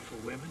got beautiful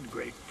women,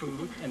 great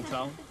food, And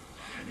Tao?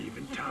 and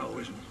even Tao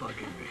isn't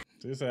bugging me.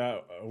 He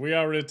said, we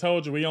already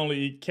told you we only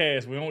eat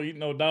cats. We don't eat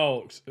no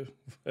dogs.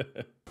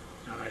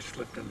 Now, I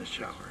slipped in the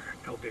shower.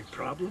 No big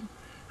problem.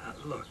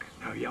 Look,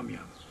 now, Yum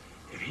Yum,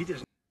 if he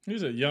doesn't... He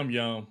said, yum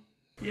yum.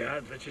 Yeah,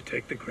 I'd let you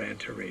take the Gran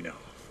Torino.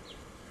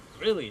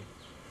 Really?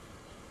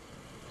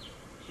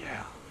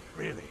 Yeah,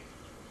 really.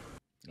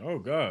 Oh,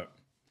 God.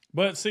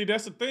 But see,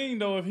 that's the thing,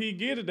 though. If he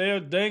get it, they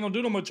ain't gonna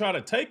do them but try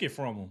to take it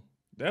from him.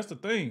 That's the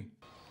thing.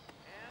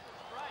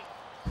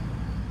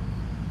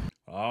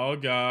 Oh,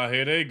 God.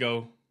 Here they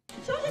go.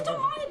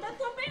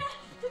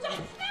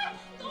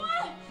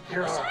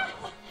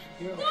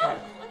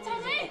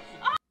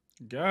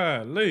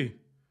 Golly.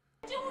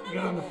 Get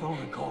on the phone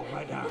and call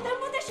right now.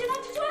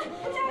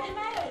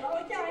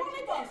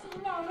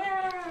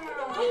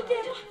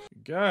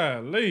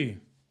 Golly.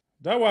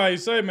 That's why he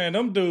say, man,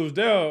 them dudes,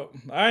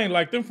 I ain't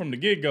like them from the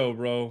get-go,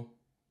 bro.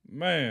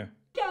 Man.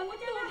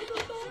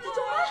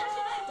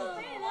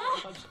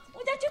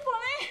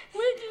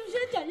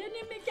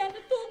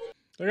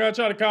 They gotta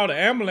try to call the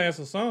ambulance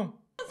or something.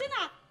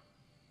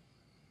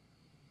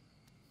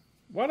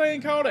 Why they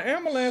ain't call the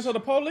ambulance or the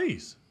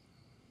police?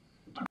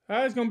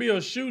 How is gonna be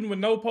a shooting with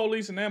no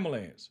police and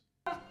ambulance?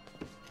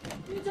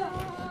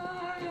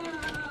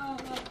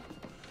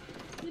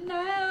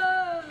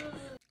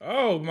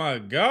 Oh my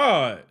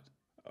God.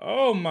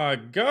 Oh my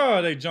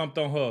God, they jumped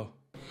on her.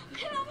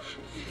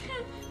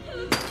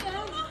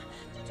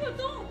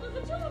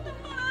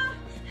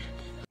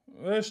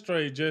 That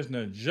straight just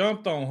done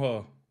jumped on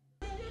her.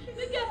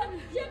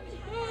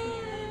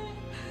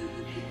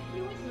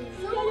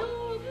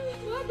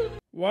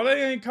 Why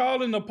they ain't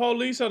calling the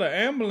police or the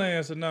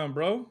ambulance or nothing,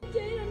 bro?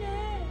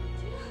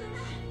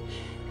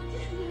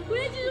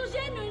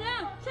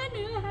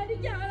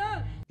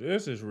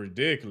 This is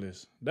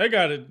ridiculous. They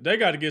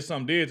gotta get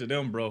something did to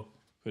them, bro.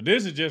 Cause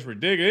this is just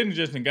ridiculous. It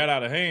just got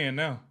out of hand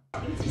now.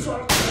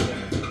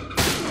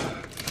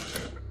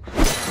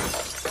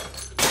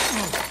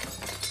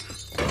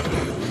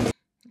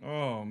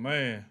 Oh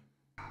man.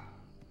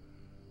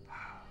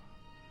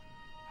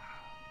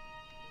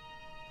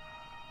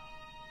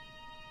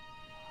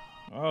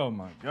 Oh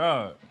my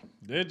God.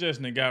 They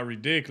just got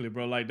ridiculous,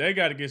 bro. Like they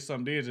gotta get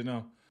something did to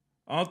them.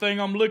 Only thing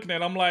I'm looking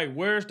at, I'm like,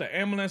 where's the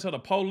ambulance or the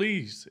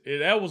police?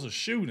 That was a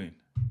shooting.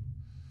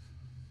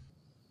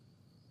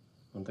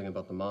 One thing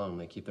about the mom,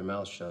 they keep their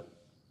mouths shut.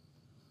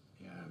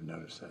 Yeah, I've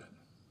noticed that.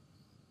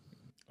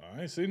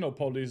 I ain't seen no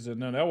police or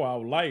nothing. That's why I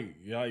was like,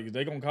 yeah,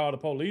 they gonna call the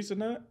police or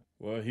not?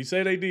 Well, he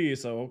said they did,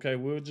 so okay,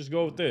 we'll just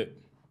go with that.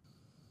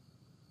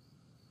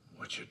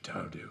 What should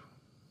Tao do?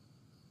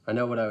 I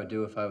know what I would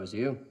do if I was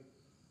you.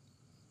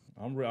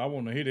 I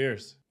want to hear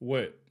this.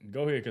 What?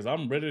 Go ahead, because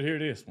I'm ready to hear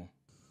this one.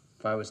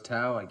 If I was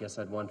Tao, I guess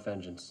I'd want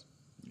vengeance.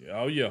 Yeah,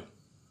 oh, yeah.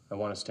 I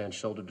want to stand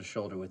shoulder to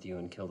shoulder with you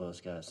and kill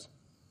those guys.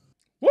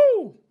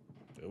 Woo!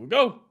 There we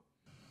go.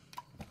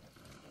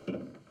 Yeah,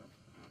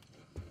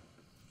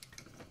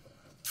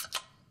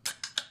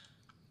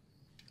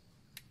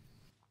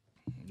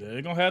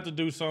 they're going to have to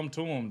do something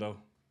to him, though.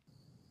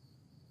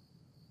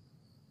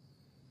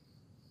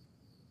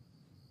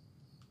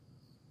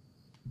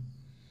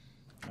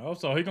 Oh,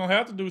 so he going to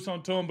have to do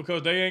something to him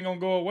because they ain't going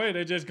to go away.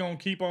 They just going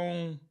to keep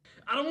on...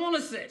 I don't want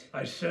to sit.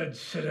 I said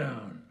sit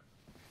down.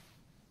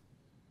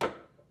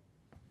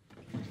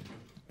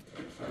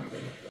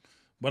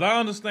 But I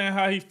understand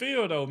how he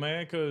feel though,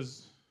 man,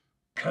 because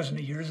cousin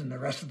of yours and the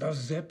rest of those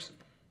zips,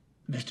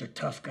 Mr.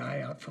 Tough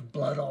Guy out for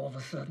blood all of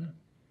a sudden,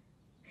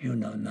 you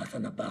know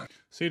nothing about it.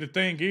 See, the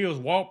thing is,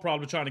 Walt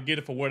probably trying to get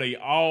it for where they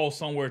all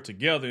somewhere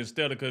together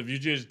instead of, because if you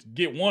just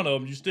get one of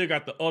them, you still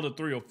got the other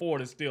 3 or 4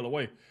 that's still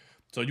away.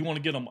 So you want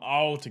to get them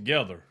all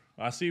together.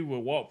 I see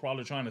what Walt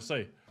probably trying to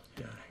say.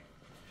 Yeah.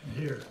 And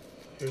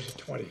here's a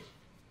 20.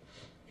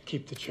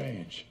 Keep the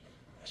change.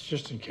 That's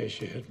just in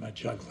case you hit my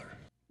juggler.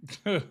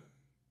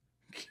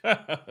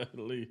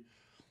 Golly.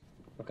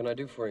 What can I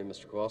do for you,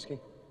 Mr. Kowalski?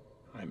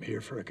 I'm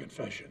here for a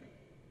confession.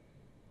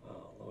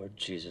 Oh, Lord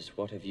Jesus,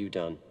 what have you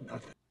done?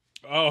 Nothing.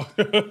 Oh,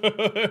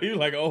 he's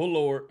like, oh,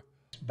 Lord.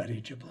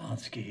 Betty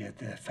Jablonski at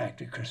the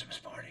factory Christmas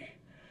party.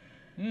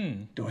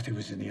 Dorothy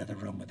was in the other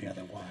room with the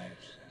other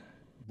wives.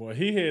 Boy,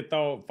 he had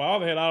thought,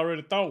 Father had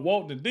already thought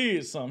Walt done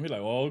did something. He's like,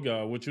 oh,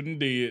 God, what you done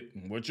did?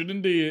 What you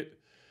done did?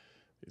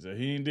 He said,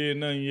 he ain't did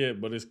nothing yet,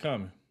 but it's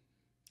coming.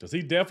 Because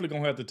he definitely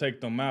going to have to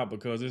take them out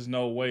because there's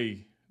no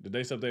way that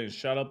they sat there and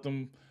shot up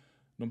them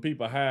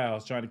people's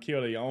house trying to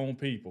kill their own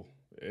people.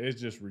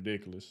 It's just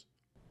ridiculous.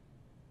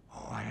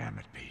 Oh, I am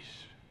at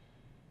peace.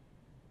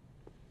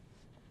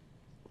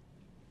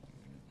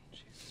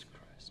 Jesus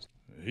Christ.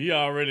 He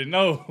already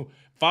know.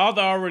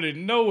 Father already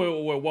know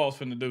what Walt's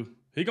finna do.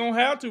 He gonna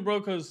have to, bro,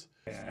 because...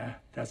 Yeah,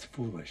 that's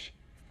foolish.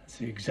 That's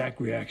the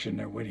exact reaction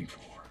they're waiting for.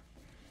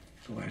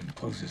 So go ahead and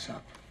close this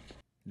up.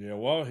 Yeah,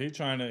 Walt, he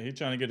trying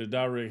to get a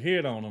direct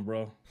hit on him,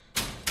 bro.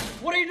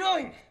 What are you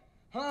doing?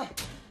 Huh?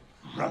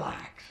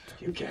 Relax.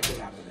 You can't get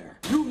out of there.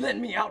 You let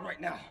me out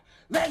right now.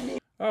 Let me.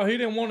 Oh, he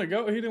didn't want to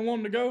go? He didn't want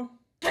him to go?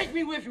 Take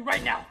me with you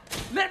right now.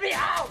 Let me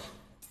out.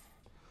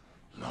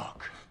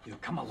 Look,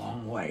 you've come a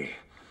long way.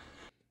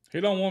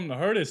 He don't want him to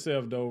hurt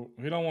himself, though.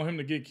 He don't want him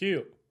to get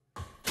killed.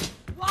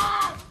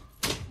 Walt!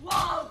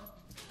 Walt!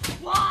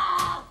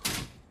 Walt!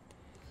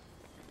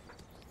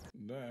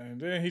 And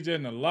then he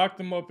just locked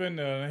him up in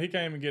there, and he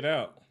can't even get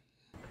out.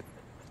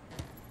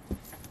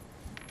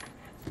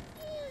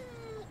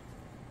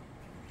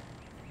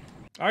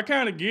 I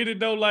kind of get it,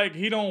 though. Like,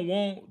 he don't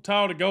want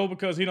Tao to go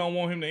because he don't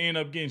want him to end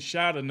up getting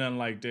shot or nothing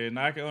like that. And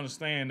I can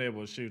understand that,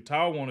 but shoot,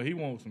 Tao he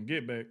wants some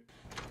get back.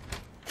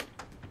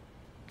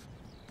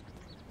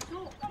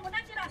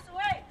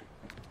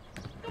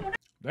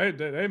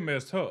 They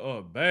messed her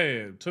up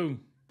bad, too.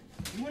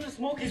 You want to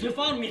smoke is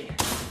without me.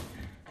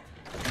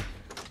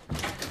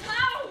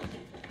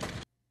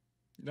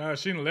 Nah,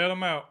 she done let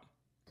him out.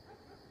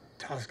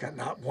 Tao's got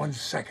not 1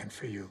 second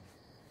for you.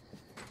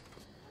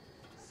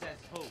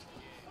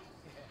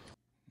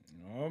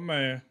 Oh,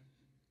 man.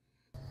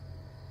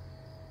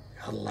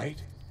 A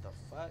light? The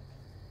fuck?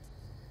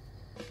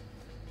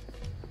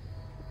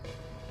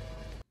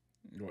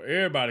 Well,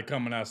 everybody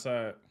coming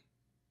outside.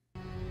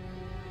 Hail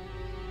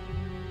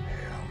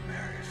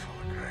Mary,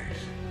 full of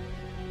grace.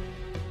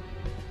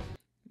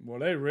 Boy,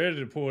 they ready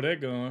to pull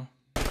that gun.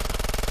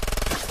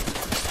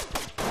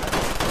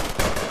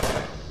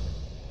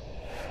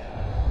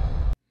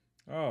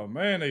 Oh,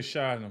 man, they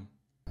shot him.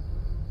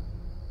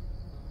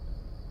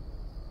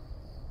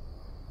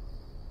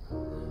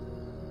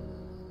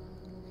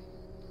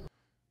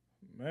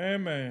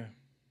 Man.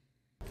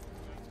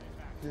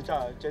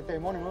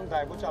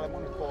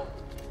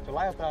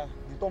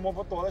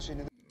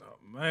 Oh,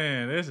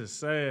 man, this is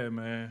sad,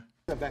 man.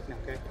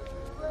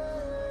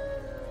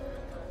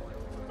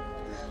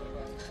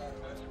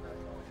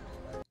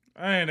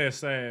 Ain't that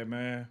sad,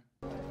 man?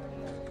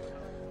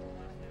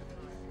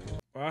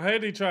 Well, I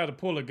hate he tried to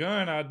pull a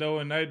gun out, though,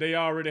 and they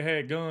already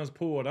had guns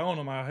pulled on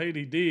him. I hate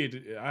he did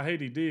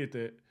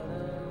that.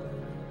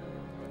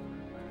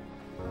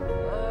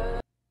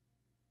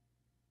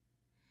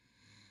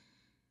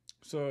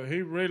 So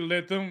he really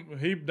let them.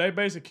 They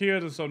basically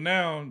killed him. So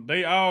now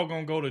they all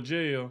gonna go to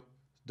jail.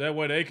 That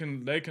way they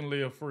can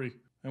live free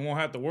and won't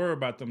have to worry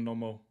about them no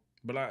more.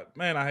 But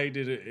I hate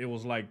that it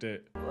was like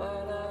that.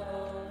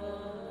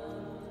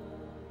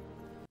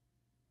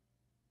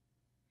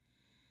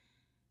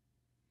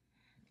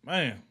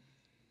 Man.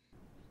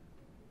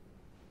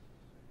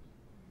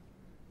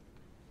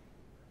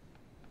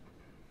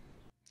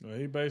 Well,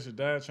 he basically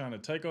died trying to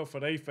take up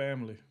for their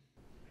family.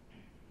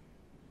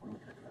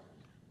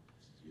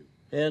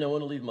 And I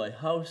want to leave my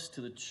house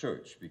to the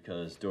church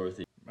because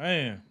Dorothy...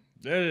 Man,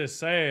 that is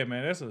sad,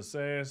 man. That's a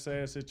sad,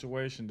 sad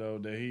situation, though,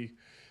 that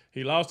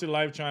he lost his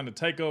life trying to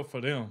take up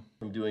for them.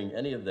 From doing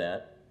any of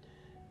that,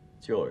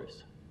 it's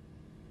yours.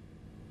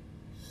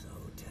 So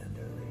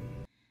tenderly.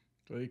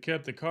 So he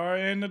kept the car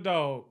and the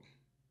dog.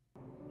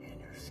 In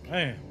your skin.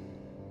 Man.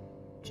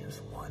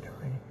 Just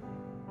wondering.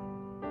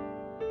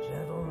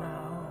 Gentle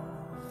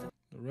now.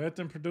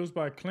 Directed and produced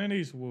by Clint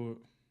Eastwood.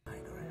 My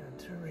Gran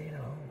Torino.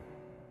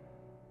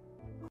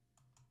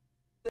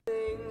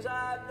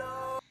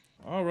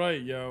 All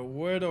right, y'all.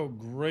 What a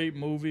great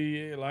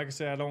movie. Like I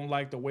said, I don't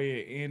like the way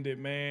it ended,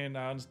 man.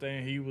 I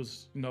understand he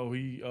was,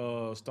 he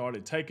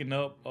started taking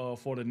up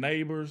for the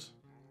neighbors.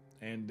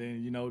 And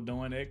then,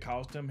 doing that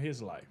cost him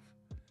his life.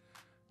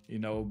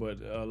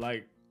 But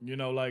like You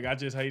know, like, I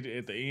just hate it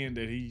at the end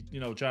that he, you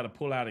know, tried to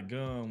pull out a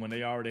gun when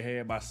they already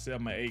had about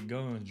 7 or 8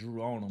 guns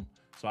drew on him.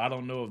 So I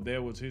don't know if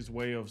that was his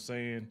way of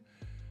saying,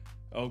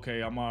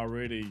 okay, I'm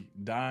already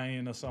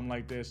dying or something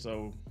like that,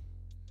 so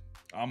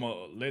I'm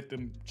going to let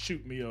them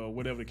shoot me or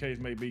whatever the case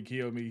may be,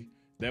 kill me.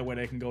 That way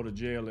they can go to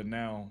jail, and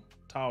now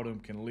Totem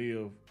can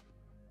live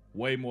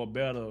way more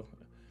better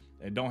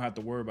and don't have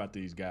to worry about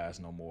these guys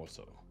no more.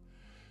 So,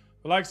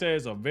 but like I said,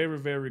 it's a very,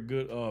 very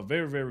good,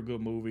 very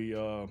good movie.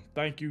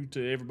 Thank you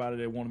to everybody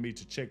that wanted me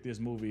to check this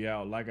movie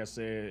out. Like I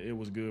said, it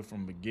was good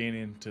from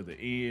beginning to the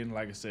end.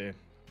 Like I said,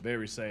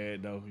 very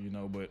sad though, you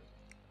know, but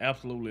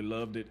absolutely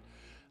loved it.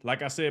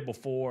 Like I said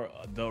before,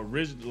 the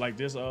original, like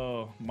this,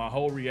 my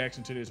whole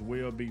reaction to this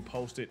will be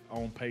posted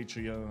on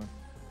Patreon.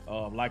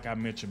 Like I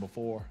mentioned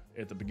before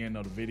at the beginning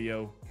of the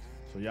video.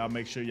 So y'all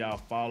make sure y'all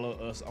follow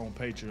us on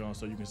Patreon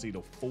so you can see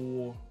the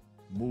full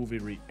movie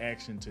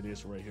reaction to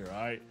this right here,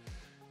 all right?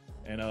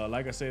 And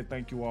like I said,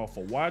 thank you all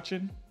for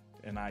watching,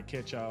 and I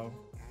catch y'all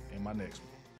in my next one.